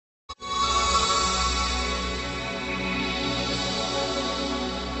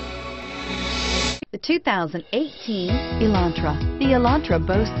The 2018 Elantra. The Elantra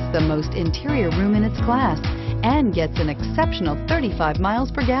boasts the most interior room in its class and gets an exceptional 35 miles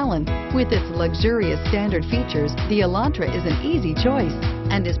per gallon. With its luxurious standard features, the Elantra is an easy choice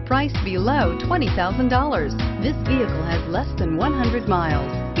and is priced below $20,000. This vehicle has less than 100 miles.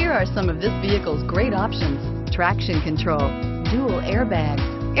 Here are some of this vehicle's great options: traction control, dual airbags,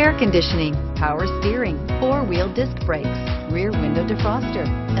 air conditioning, power steering, four-wheel disc brakes, rear window defroster,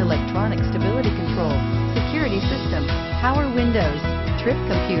 electronic stability control, security system, power windows, trip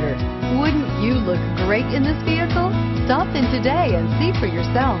computer. Wouldn't you look great in this vehicle? Stop in today and see for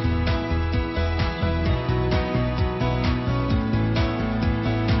yourself.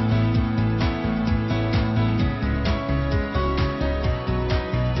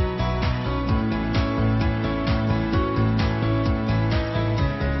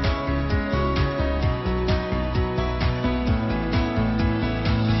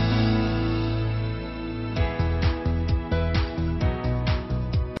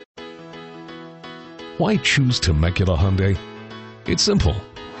 Why choose Temecula Hyundai? It's simple.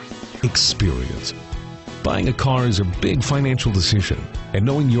 Experience. Buying a car is a big financial decision, and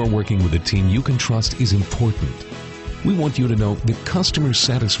knowing you're working with a team you can trust is important. We want you to know that customer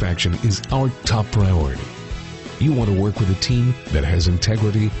satisfaction is our top priority. You want to work with a team that has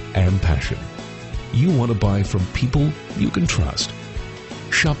integrity and passion. You want to buy from people you can trust.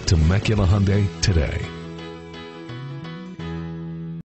 Shop Temecula Hyundai today.